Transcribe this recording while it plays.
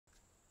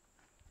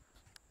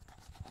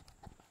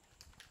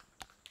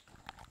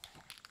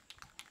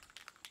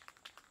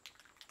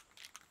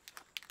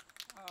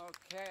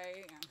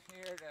Okay, I'm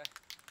here to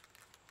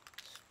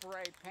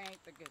spray paint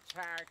the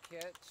guitar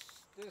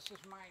kits. This is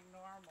my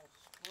normal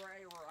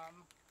spray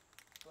room,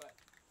 but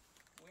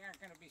we aren't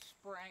going to be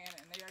spraying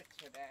in there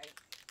today.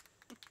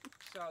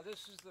 So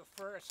this is the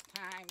first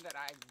time that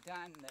I've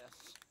done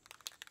this.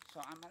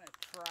 So I'm going to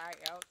try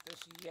out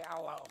this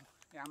yellow.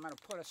 Yeah, I'm going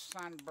to put a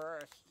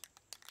sunburst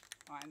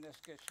on this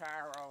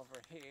guitar over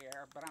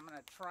here, but I'm going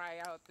to try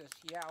out this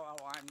yellow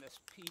on this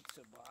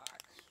pizza box.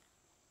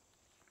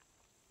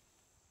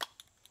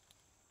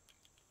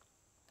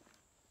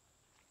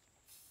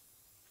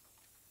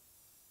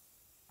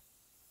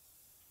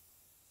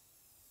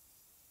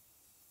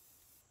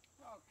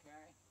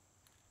 Okay,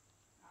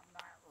 I'm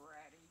not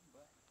ready,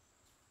 but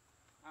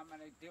I'm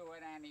going to do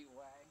it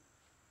anyway.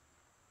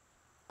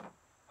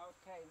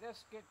 Okay,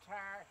 this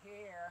guitar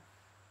here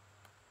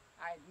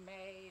I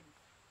made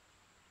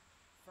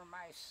for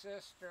my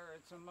sister.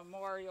 It's a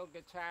memorial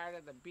guitar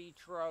to the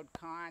Beach Road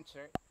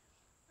concert.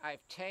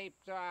 I've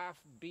taped off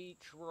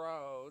Beach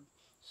Road,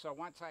 so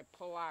once I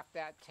pull off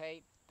that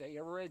tape, the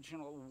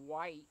original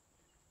white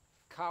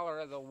color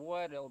of the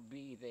wood will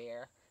be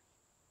there.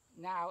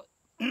 Now,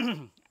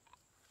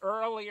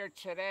 earlier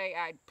today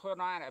I'd put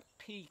on a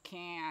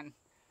pecan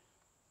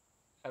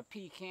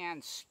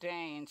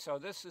stain, so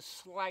this is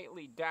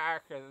slightly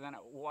darker than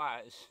it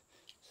was.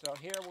 So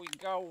here we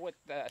go with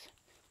the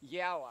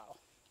yellow.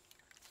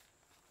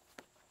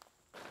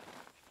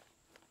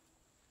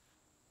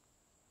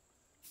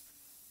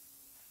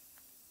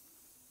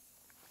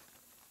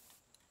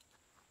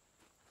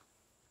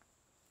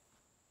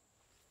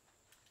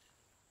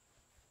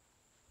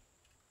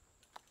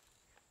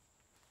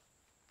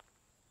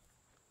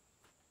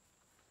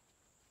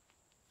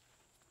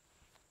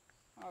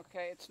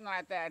 Okay, it's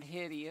not that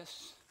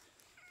hideous.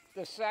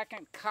 The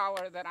second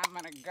color that I'm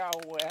going to go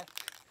with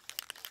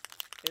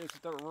is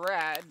the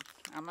red.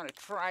 I'm going to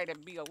try to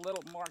be a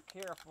little more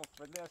careful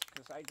for this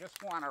because I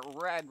just want a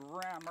red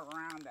rim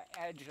around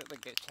the edge of the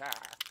guitar.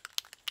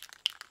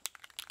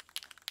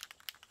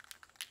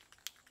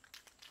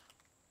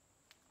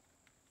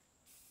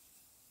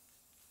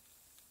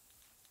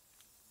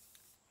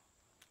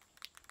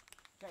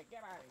 Okay,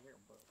 get out of here,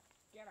 boo.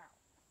 Get out.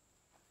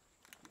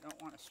 You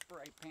don't want to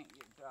spray paint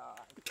your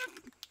dog.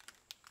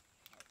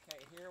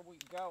 Okay, here we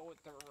go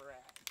with the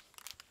red.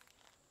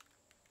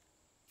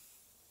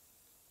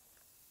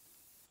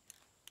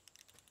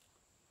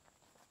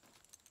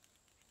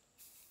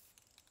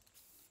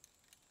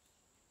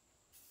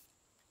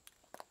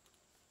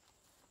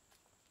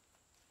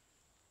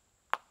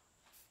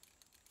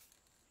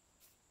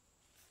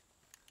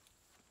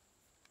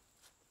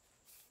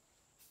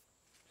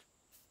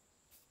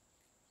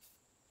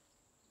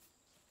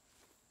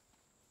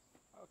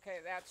 Okay,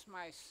 that's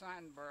my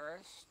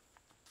sunburst.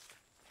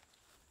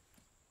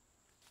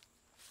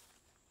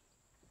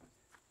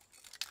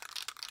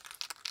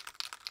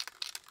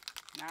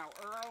 Now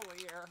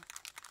earlier,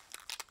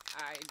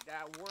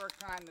 I'd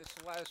worked on this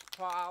Les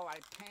Paul. I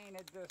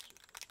painted this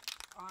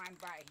on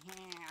by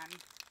hand.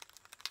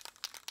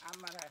 I'm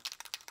going to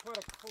put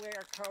a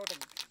clear coat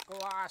of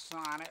gloss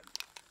on it.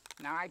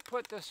 Now I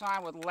put this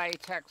on with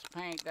latex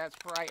paint. That's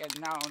probably a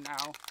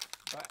no-no,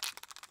 but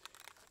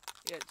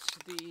it's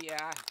the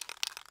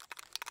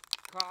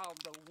called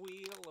the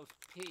Wheel of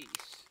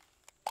Peace.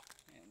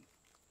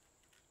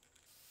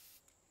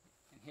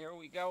 And here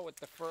we go with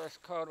the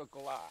first coat of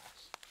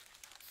gloss.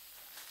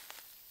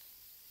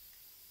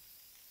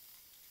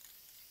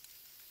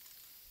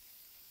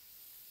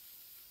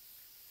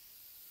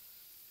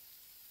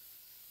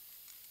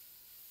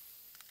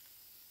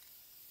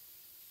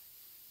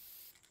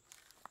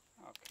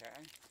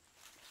 Okay.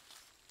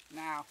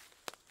 Now,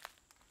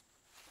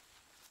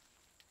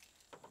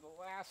 the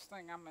last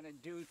thing I'm going to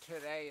do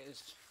today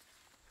is,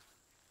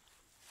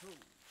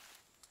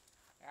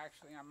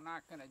 actually I'm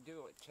not going to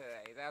do it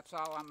today. That's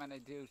all I'm going to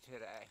do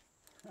today.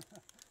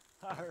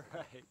 All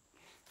right.